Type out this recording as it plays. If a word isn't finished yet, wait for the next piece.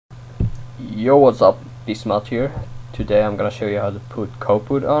Yo, what's up? Smart here. Today I'm gonna show you how to put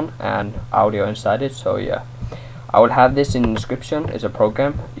Coldboot on and audio inside it. So yeah, I will have this in the description. It's a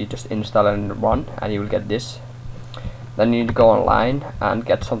program. You just install and run, and you will get this. Then you need to go online and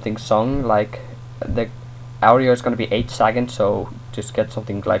get something sung. Like the audio is gonna be 8 seconds, so just get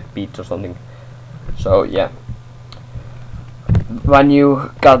something like beats or something. So yeah, when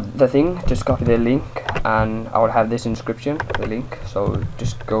you got the thing, just copy the link, and I will have this in description, the link. So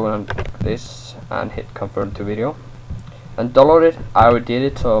just go on this and hit confirm to video and download it. I already did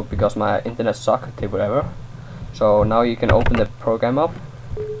it, so because my internet sucked, did whatever. So now you can open the program up,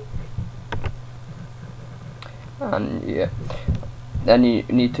 and yeah, then you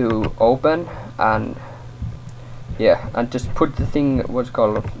need to open and yeah, and just put the thing, what's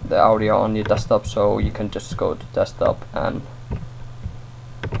called the audio, on your desktop. So you can just go to desktop and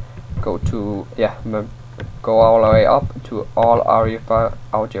go to go all the way up to all audio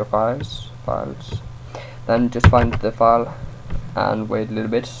files. Then just find the file and wait a little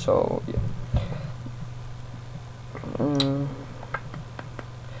bit. So yeah,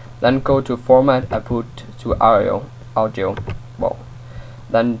 then go to format and put to audio. Well,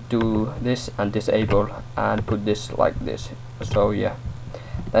 then do this and disable and put this like this. So yeah,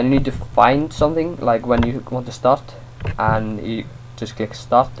 then you need to find something like when you want to start, and you just click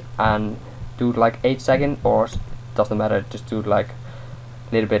start and do like 8 seconds, or doesn't matter, just do like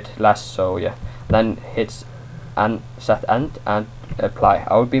a little bit less. So yeah, then hit and set end and apply.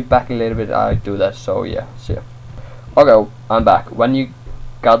 I will be back in a little bit. I do that. So yeah, see ya. Okay, I'm back. When you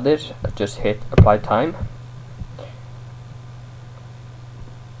got this, just hit apply time.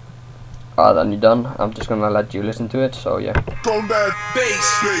 Then you're done. I'm just gonna let you listen to it. So yeah. Combat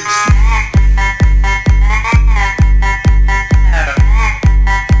bass.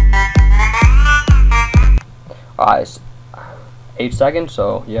 It's 8 seconds.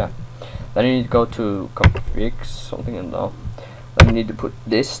 So yeah, then you need to go to config something, and now then you need to put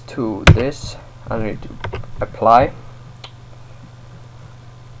this to this, and you need to apply.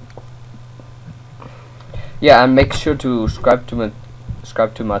 Yeah, and make sure to subscribe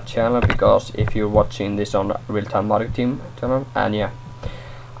to my channel, because if you're watching this on real-time modding team channel, and yeah,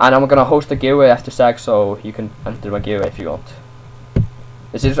 and I'm gonna host a giveaway after SAG, so you can enter my giveaway if you want.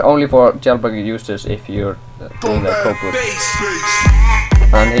 This is only for jailbreak users if you're doing the Coldboot.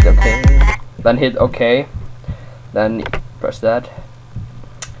 And hit OK. Then hit OK. Then press that.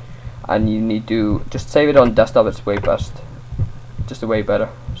 And you need to just save it on desktop. It's way best. Just way better.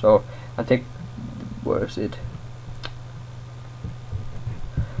 So, and take, where is it?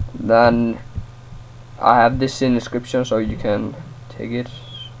 Then I have this in the description, so you can take it.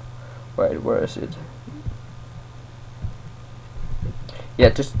 Wait, where is it? Yeah,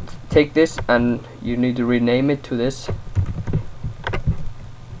 just take this and you need to rename it to this.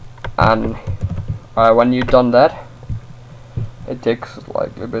 And when you've done that, it takes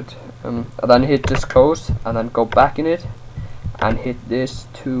like a little bit. Then hit this close and then go back in it and hit this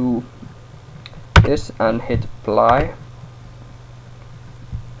to this and hit apply.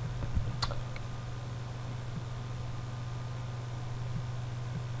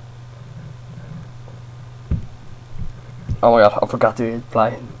 Oh my god, I forgot to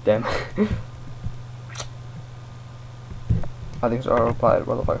apply. Damn. I think it's already applied.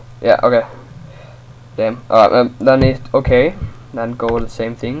 What the fuck? Yeah, okay. Damn. Alright, then hit OK. Then go the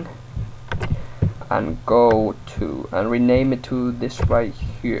same thing. And go to, and rename it to this right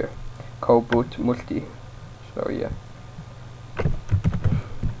here. Coldboot Multi. So yeah.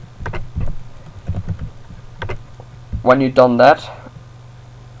 When you've done that,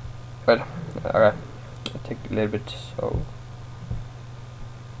 wait, okay. Take a little bit. So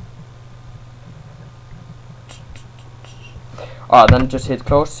then just hit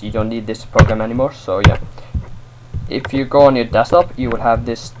close. You don't need this program anymore. So yeah, if you go on your desktop, you will have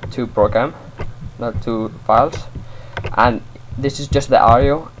this two files, and this is just the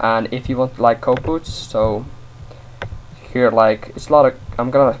audio. And if you want like Coldboots, so here, like, it's a lot of, I'm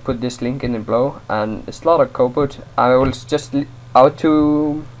gonna put this link in below, and it's a lot of Coldboot. I will just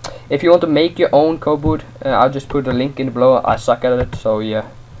if you want to make your own Coldboot, I'll just put a link in below. I suck at it, so yeah,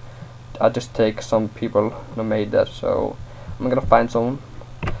 I'll just take some people who made that. So I'm gonna find someone.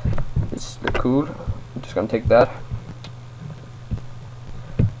 It's cool. I'm just gonna take that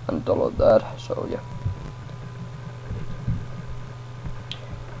and download that. So yeah.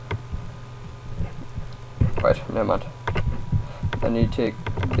 Right, never mind. Then you take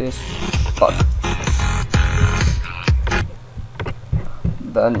this.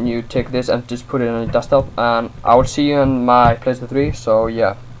 Then you take this and just put it on your desktop, and I will see you on my PlayStation 3. So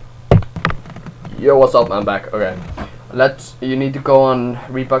yeah. Yo, what's up? I'm back. Okay. You need to go on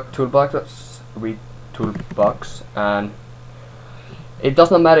Rebug Toolbox, and it does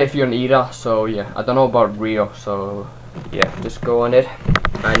not matter if you're an ERA, so yeah, I don't know about Rio, so yeah, just go on it.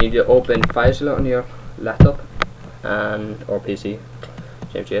 I need to open FileZilla on your laptop and or PC,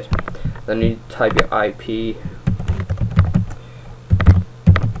 same shit. Then you need to type your IP.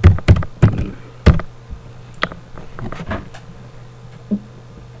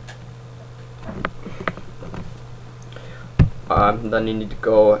 Then you need to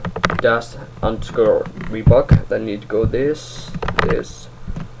go _rebug. Then you need to go this.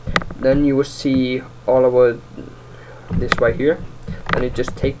 Then you will see all over this right here. And you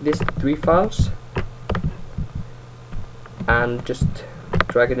just take these 3 files and just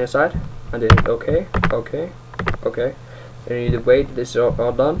drag it inside, and then okay. Then you need to wait. This is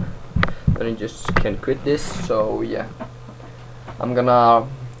all done. Then you just can quit this. So yeah, I'm gonna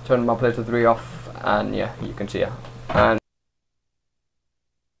turn my PlayStation 3 off, and yeah, you can see it. And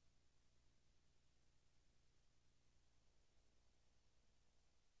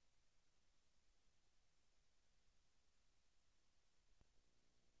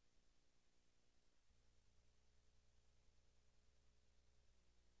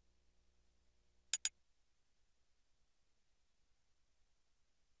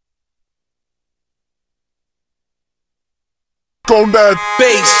On that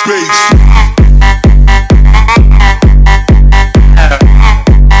bass.